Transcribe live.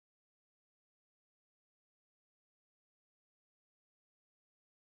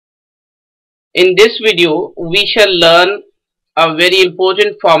In this video, we shall learn a very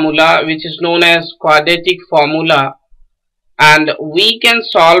important formula which is known as quadratic formula, and we can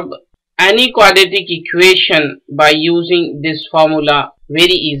solve any quadratic equation by using this formula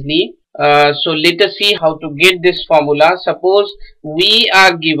very easily. So let us see how to get this formula. Suppose we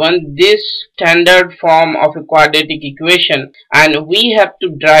are given this standard form of a quadratic equation and we have to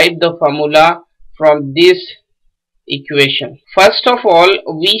derive the formula from this equation. First of all,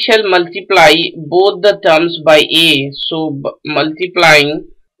 we shall multiply both the terms by a. So multiplying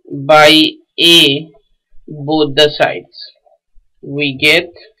by a both the sides, we get,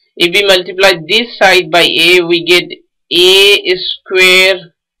 if we multiply this side by a, we get a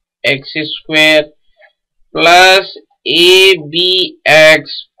square x square plus abx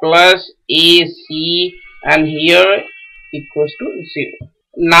plus ac, and here equals to 0.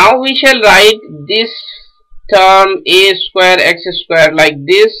 Now we shall write this term a square x square like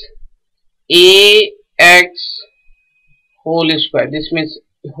this: ax whole square. This means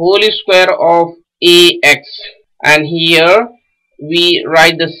whole square of ax, and here we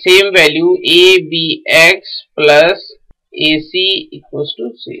write the same value abx plus ac equals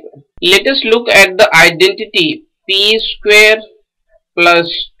to 0. Let us look at the identity p square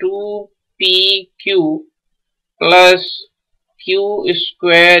plus 2pq plus q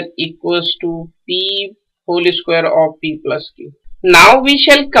square equals to p whole square of p plus q. Now we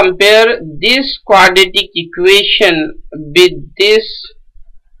shall compare this quadratic equation with this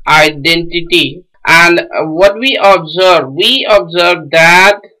identity, and what we observe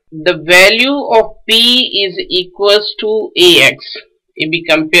that the value of p is equals to ax. If we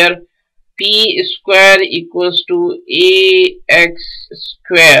compare p square equals to ax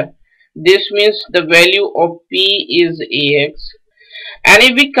square, this means the value of p is ax. And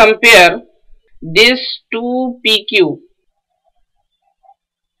if we compare this 2pq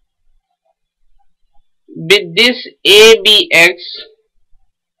with this abx,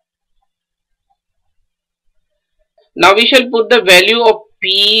 now we shall put the value of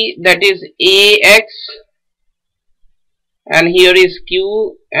p, that is ax, and here is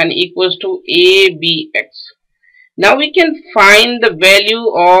q, and equals to abx. Now we can find the value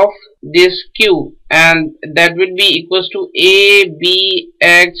of this q, and that will be equals to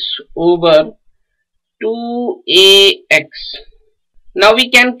abx over 2ax. Now we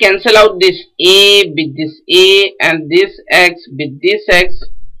can cancel out this a with this a and this x with this x,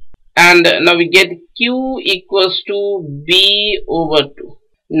 and now we get q equals to b over 2.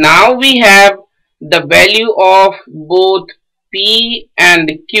 Now we have the value of both p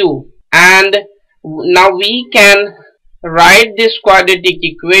and q, and now we can write this quadratic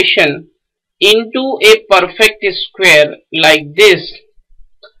equation into a perfect square like this,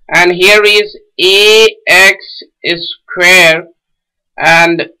 and here is ax square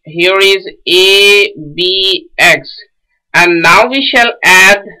and here is abx, and now we shall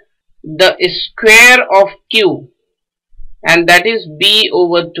add the square of q, and that is b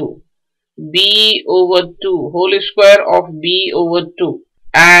over 2, b over 2 whole square of b over 2,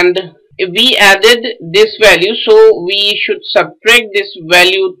 and we added this value, so we should subtract this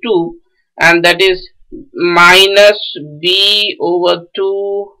value 2, and that is minus b over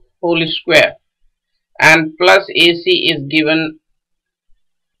 2 whole square, and plus ac is given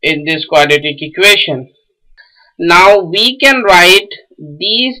in this quadratic equation. Now we can write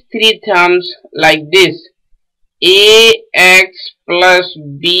these three terms like this: ax plus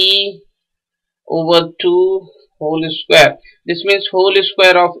b over 2 whole square. This means whole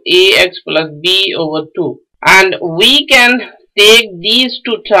square of ax plus b over 2, and we can take these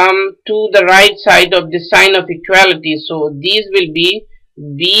two terms to the right side of the sign of equality. So these will be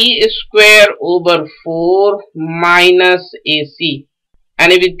b square over 4 minus ac,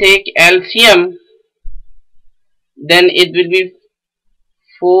 and if we take LCM, then it will be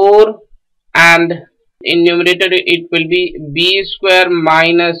 4, and in numerator it will be b square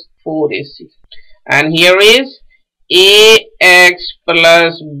minus 4ac, and here is ax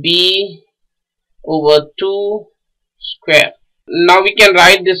plus b over 2 square. Now we can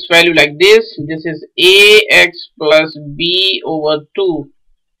write this value like this: this is ax plus b over 2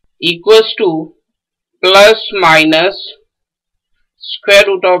 equals to plus minus square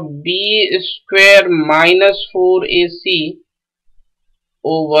root of b square minus 4ac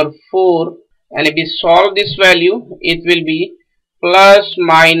over 4, and if we solve this value, it will be plus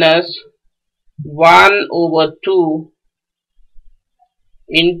minus 1 over 2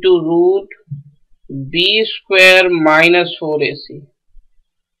 into root b square minus 4ac,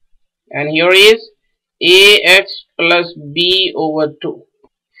 and here is ax plus b over 2.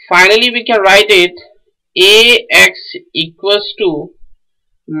 Finally we can write it ax equals to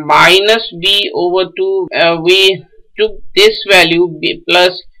minus b over 2. We took this value b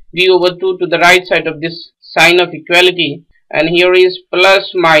plus b over 2 to the right side of this sign of equality, and here is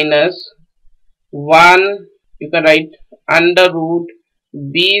plus minus 1. You can write under root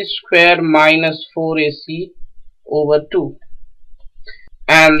b square minus 4ac over 2.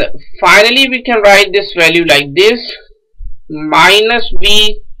 And finally we can write this value like this: minus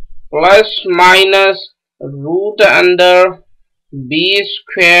b plus minus root under b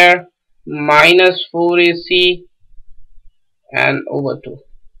square minus 4ac and over 2.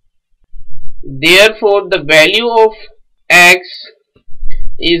 Therefore the value of x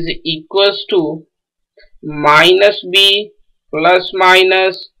is equals to minus b plus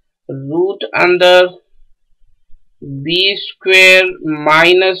minus root under b square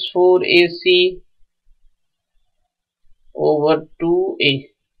minus 4ac over 2a.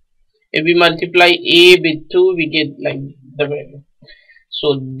 If we multiply a with 2, we get like the value.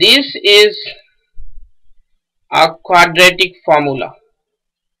 So this is a quadratic formula.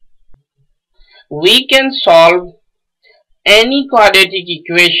 We can solve any quadratic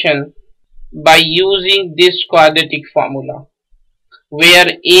equation by using this quadratic formula, where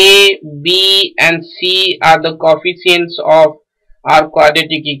a, b and c are the coefficients of our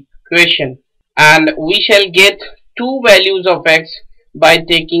quadratic equation, and we shall get two values of x by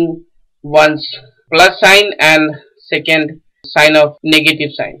taking one's plus sign and second sign of negative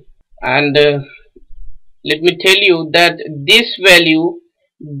sign. And let me tell you that this value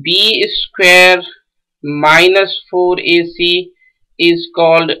b square minus 4ac is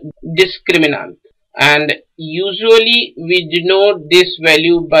called discriminant, and usually we denote this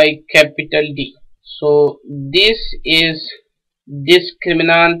value by capital D. So this is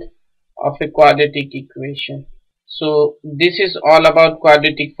discriminant of a quadratic equation. So this is all about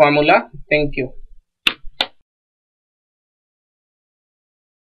quadratic formula. Thank you.